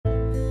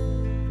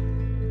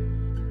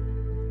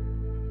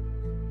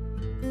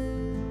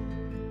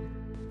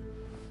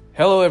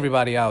Hello,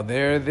 everybody out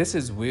there. This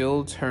is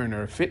Will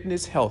Turner,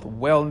 fitness, health,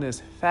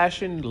 wellness,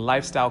 fashion,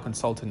 lifestyle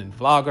consultant, and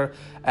vlogger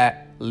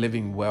at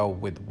Living Well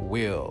with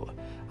Will.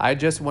 I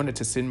just wanted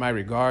to send my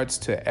regards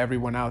to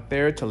everyone out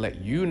there to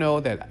let you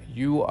know that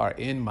you are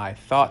in my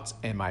thoughts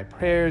and my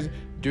prayers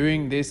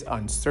during this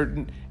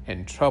uncertain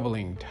and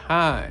troubling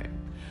time.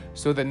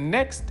 So the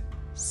next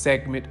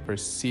segment or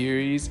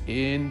series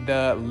in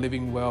the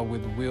Living Well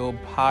with Will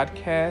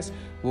podcast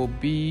will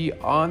be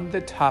on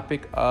the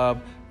topic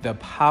of the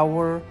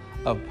power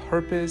of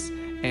purpose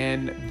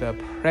and the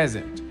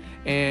present.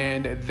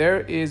 And there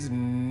is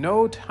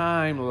no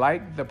time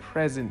like the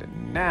present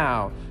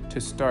now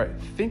to start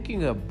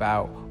thinking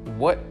about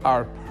what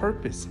our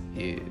purpose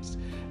is.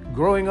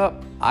 Growing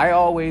up, I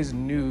always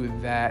knew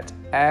that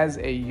as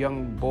a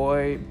young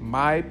boy,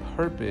 my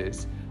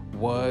purpose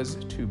was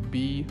to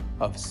be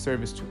of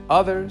service to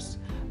others,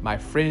 my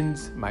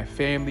friends, my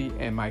family,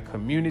 and my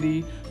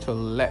community, to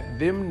let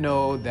them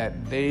know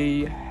that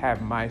they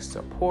have my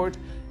support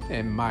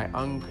and my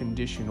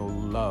unconditional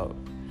love.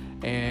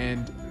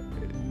 And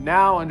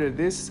now, under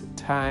this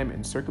time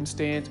and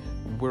circumstance,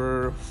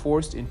 we're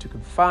forced into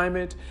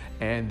confinement,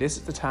 and this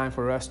is the time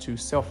for us to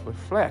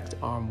self-reflect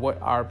on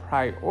what our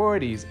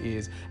priorities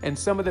is and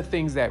some of the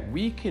things that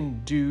we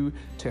can do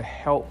to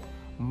help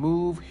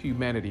move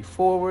humanity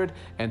forward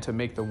and to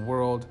make the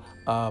world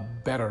a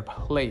better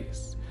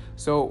place.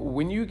 So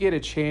when you get a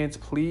chance,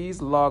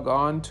 please log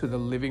on to the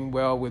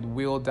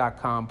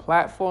livingwellwithwill.com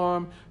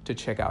platform to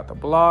check out the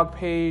blog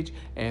page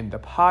and the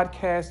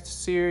podcast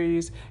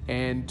series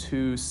and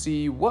to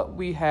see what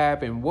we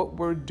have and what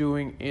we're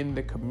doing in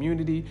the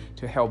community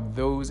to help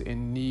those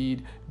in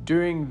need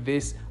during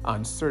this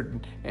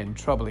uncertain and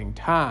troubling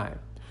time.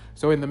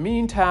 So in the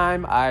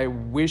meantime, I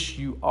wish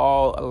you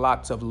all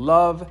lots of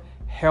love,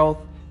 health,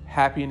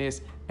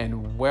 happiness,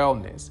 and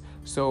wellness.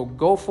 So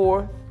go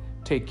forth,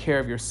 take care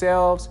of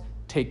yourselves,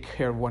 take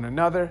care of one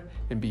another,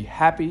 and be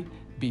happy,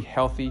 be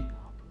healthy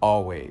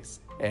always.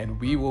 And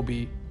we will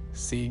be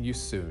seeing you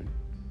soon.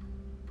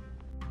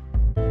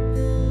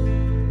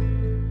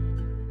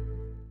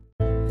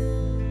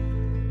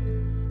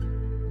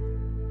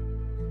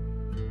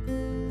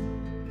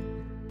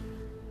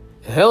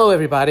 Hello,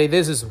 everybody.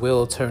 This is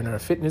Will Turner,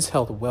 fitness,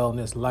 health,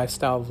 wellness,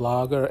 lifestyle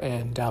vlogger,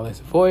 and Dallas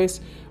Voice,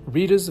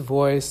 Reader's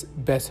Voice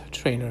Best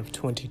Trainer of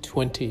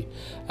 2020.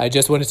 I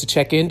just wanted to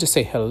check in to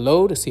say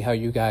hello, to see how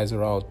you guys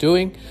are all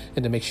doing,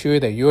 and to make sure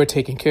that you're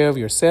taking care of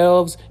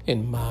yourselves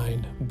in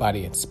mind,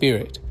 body, and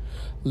spirit.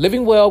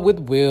 Living Well with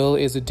Will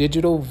is a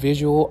digital,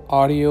 visual,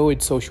 audio,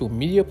 and social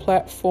media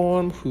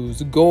platform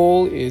whose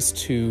goal is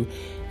to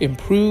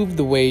improve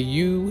the way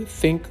you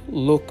think,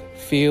 look,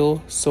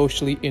 feel,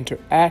 socially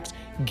interact,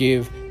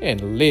 give,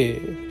 and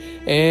live.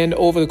 And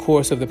over the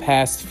course of the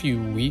past few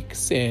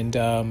weeks and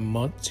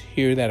months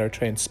here that are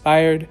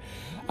transpired,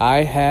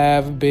 I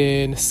have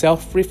been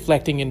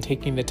self-reflecting and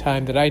taking the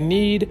time that I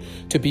need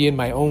to be in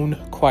my own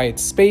quiet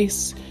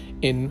space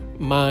in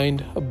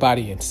mind,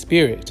 body, and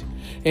spirit.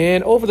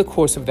 And over the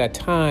course of that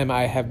time,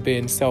 I have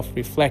been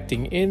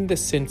self-reflecting in the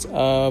sense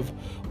of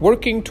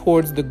working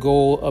towards the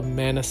goal of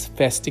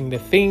manifesting the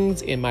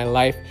things in my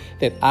life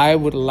that I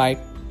would like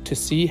to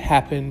see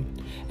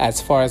happen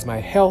as far as my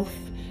health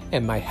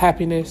and my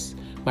happiness,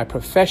 my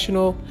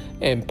professional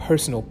and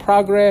personal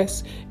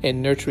progress,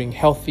 and nurturing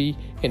healthy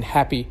and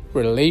happy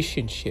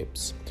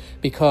relationships.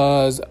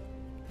 Because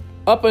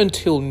up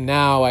until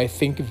now, I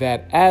think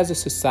that as a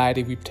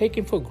society, we've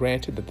taken for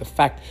granted that the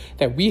fact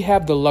that we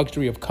have the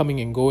luxury of coming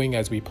and going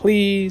as we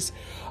please,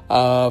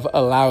 of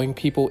allowing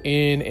people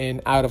in and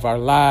out of our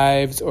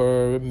lives,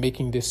 or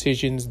making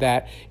decisions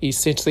that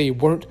essentially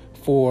weren't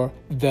for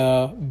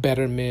the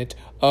betterment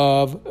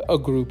of a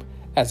group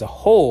as a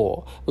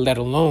whole, let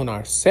alone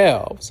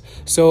ourselves.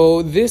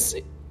 So this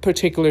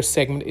particular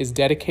segment is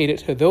dedicated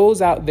to those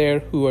out there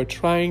who are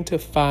trying to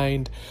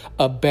find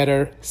a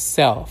better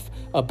self,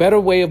 a better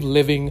way of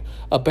living,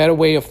 a better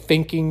way of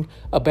thinking,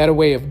 a better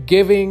way of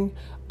giving,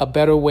 a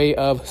better way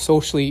of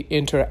socially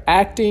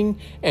interacting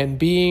and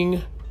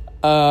being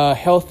a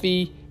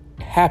healthy,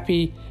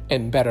 happy,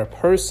 and better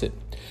person.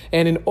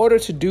 And in order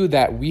to do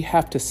that, we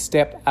have to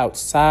step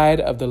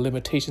outside of the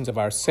limitations of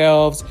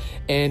ourselves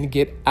and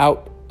get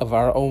out of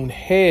our own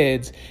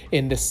heads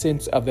in the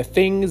sense of the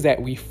things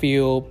that we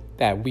feel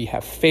that we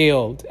have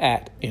failed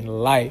at in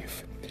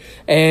life.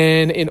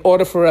 And in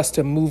order for us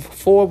to move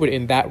forward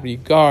in that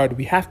regard,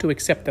 we have to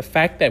accept the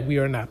fact that we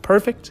are not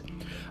perfect.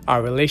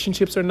 Our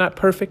relationships are not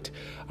perfect.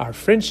 Our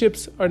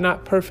friendships are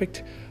not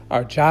perfect.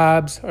 Our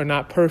jobs are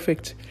not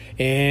perfect.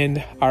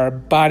 And our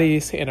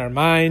bodies and our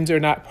minds are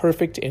not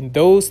perfect. And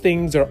those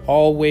things are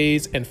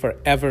always and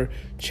forever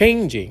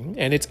changing.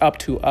 And it's up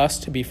to us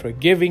to be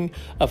forgiving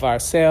of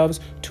ourselves,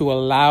 to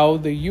allow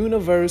the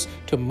universe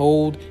to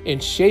mold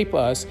and shape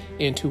us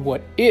into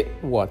what it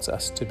wants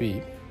us to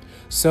be.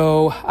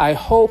 So I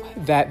hope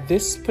that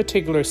this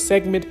particular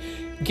segment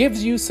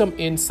gives you some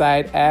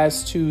insight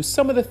as to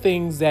some of the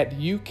things that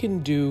you can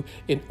do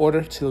in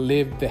order to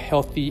live the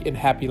healthy and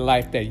happy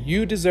life that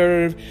you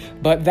deserve.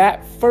 But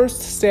that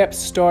first step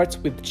starts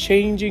with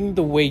changing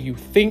the way you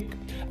think,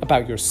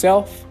 about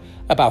yourself,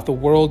 about the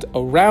world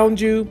around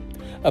you,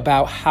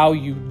 about how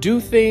you do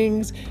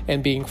things,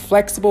 and being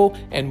flexible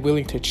and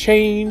willing to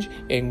change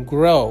and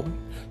grow.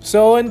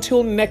 So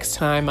until next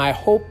time, I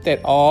hope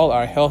that all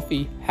are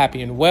healthy,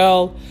 happy, and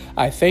well.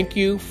 I thank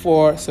you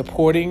for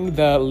supporting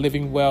the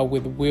Living Well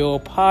with Will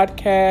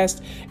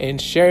podcast and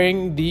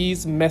sharing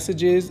these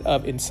messages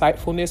of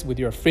insightfulness with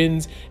your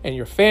friends and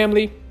your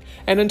family.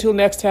 And until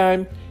next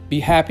time, be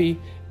happy,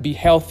 be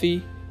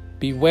healthy,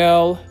 be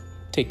well,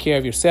 take care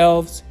of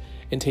yourselves,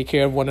 and take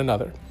care of one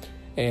another.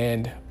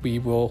 And we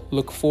will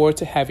look forward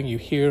to having you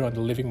here on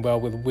the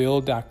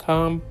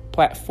livingwellwithwill.com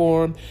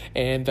platform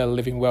and the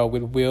Living Well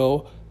with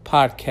Will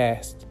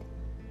podcast.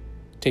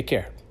 Take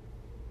care.